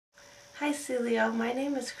Hi Celio, my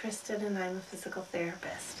name is Kristen and I'm a physical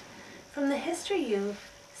therapist. From the history you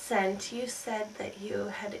sent, you said that you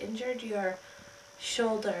had injured your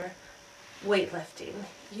shoulder weightlifting.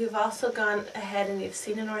 You've also gone ahead and you've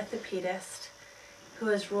seen an orthopedist who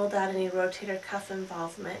has ruled out any rotator cuff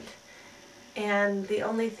involvement. And the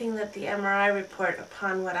only thing that the MRI report,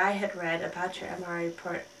 upon what I had read about your MRI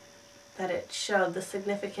report, that it showed, the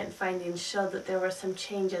significant findings showed that there were some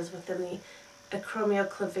changes within the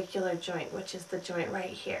acromioclavicular joint, which is the joint right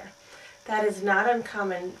here. That is not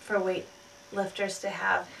uncommon for weightlifters to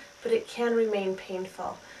have, but it can remain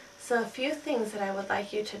painful. So a few things that I would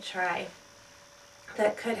like you to try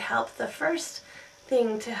that could help. The first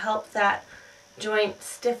thing to help that joint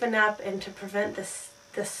stiffen up and to prevent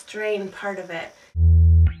the strain part of it.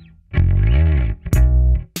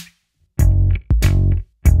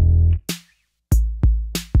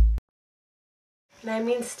 And I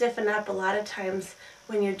mean stiffen up. A lot of times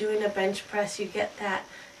when you're doing a bench press, you get that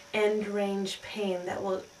end range pain that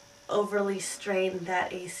will overly strain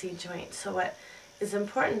that AC joint. So what is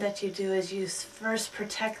important that you do is you first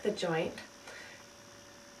protect the joint.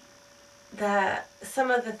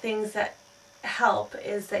 Some of the things that help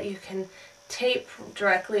is that you can tape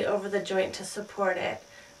directly over the joint to support it.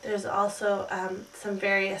 There's also some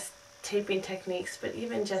various taping techniques, but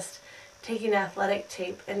even just taking athletic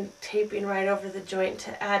tape and taping right over the joint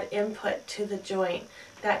to add input to the joint,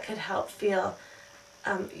 that could help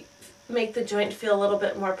make the joint feel a little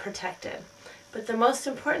bit more protected. But the most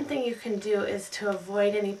important thing you can do is to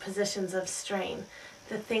avoid any positions of strain.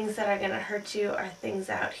 The things that are going to hurt you are things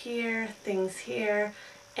out here, things here,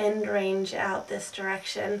 end range out this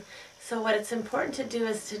direction. So what it's important to do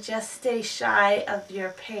is to just stay shy of your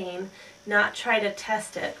pain, not try to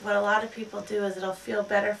test it. What a lot of people do is it'll feel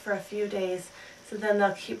better for a few days, so then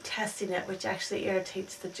they'll keep testing it, which actually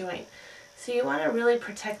irritates the joint. So you want to really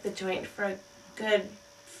protect the joint for a good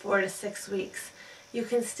 4 to 6 weeks. You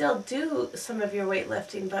can still do some of your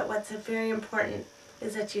weightlifting, but what's very important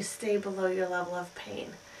is that you stay below your level of pain.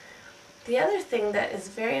 The other thing that is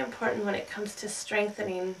very important when it comes to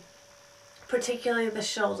strengthening, particularly the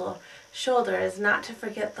shoulder, is not to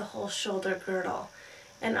forget the whole shoulder girdle.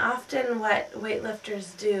 And often what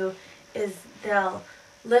weightlifters do is they'll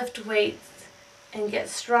lift weights and get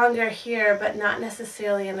stronger here, but not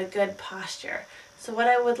necessarily in a good posture. So what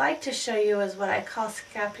I would like to show you is what I call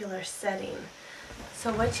scapular setting.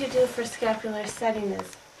 So what you do for scapular setting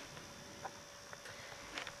is,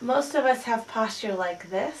 most of us have posture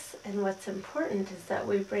like this, and what's important is that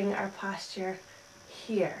we bring our posture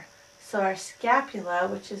here. So our scapula,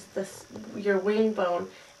 which is your wing bone,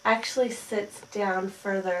 actually sits down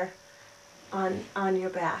further on your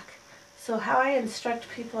back. So how I instruct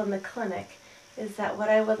people in the clinic is that what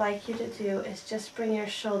I would like you to do is just bring your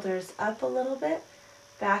shoulders up a little bit,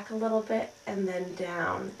 back a little bit, and then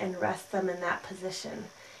down, and rest them in that position.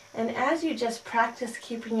 And as you just practice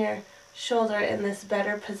keeping your shoulder in this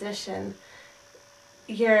better position,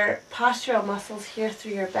 your postural muscles here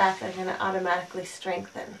through your back are going to automatically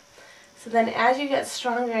strengthen. So then as you get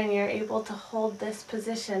stronger and you're able to hold this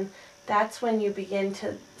position, that's when you begin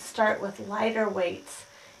to start with lighter weights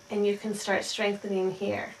and you can start strengthening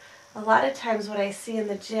here. A lot of times what I see in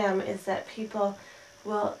the gym is that people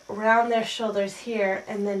will round their shoulders here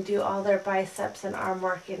and then do all their biceps and arm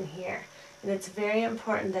work in here. And it's very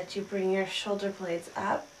important that you bring your shoulder blades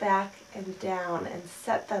up, back, and down and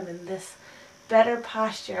set them in this better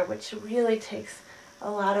posture, which really takes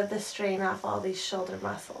a lot of the strain off all these shoulder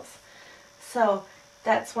muscles. So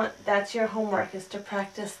that's your homework, is to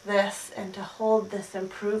practice this and to hold this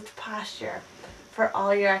improved posture for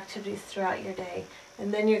all your activities throughout your day.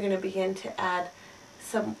 And then you're going to begin to add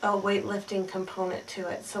a weightlifting component to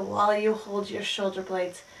it. So while you hold your shoulder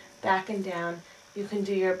blades back and down, you can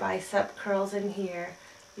do your bicep curls in here.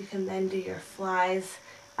 You can then do your flies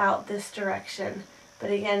out this direction.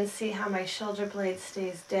 But again, see how my shoulder blade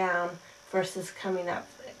stays down versus coming up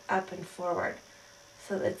and forward.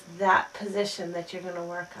 So it's that position that you're going to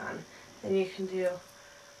work on. Then you can do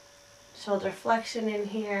shoulder flexion in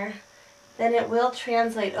here. Then it will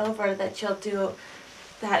translate over that you'll do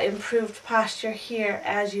that improved posture here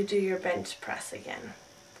as you do your bench press again.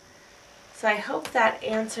 So I hope that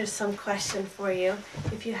answers some question for you.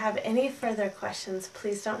 If you have any further questions,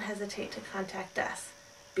 please don't hesitate to contact us.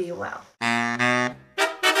 Be well.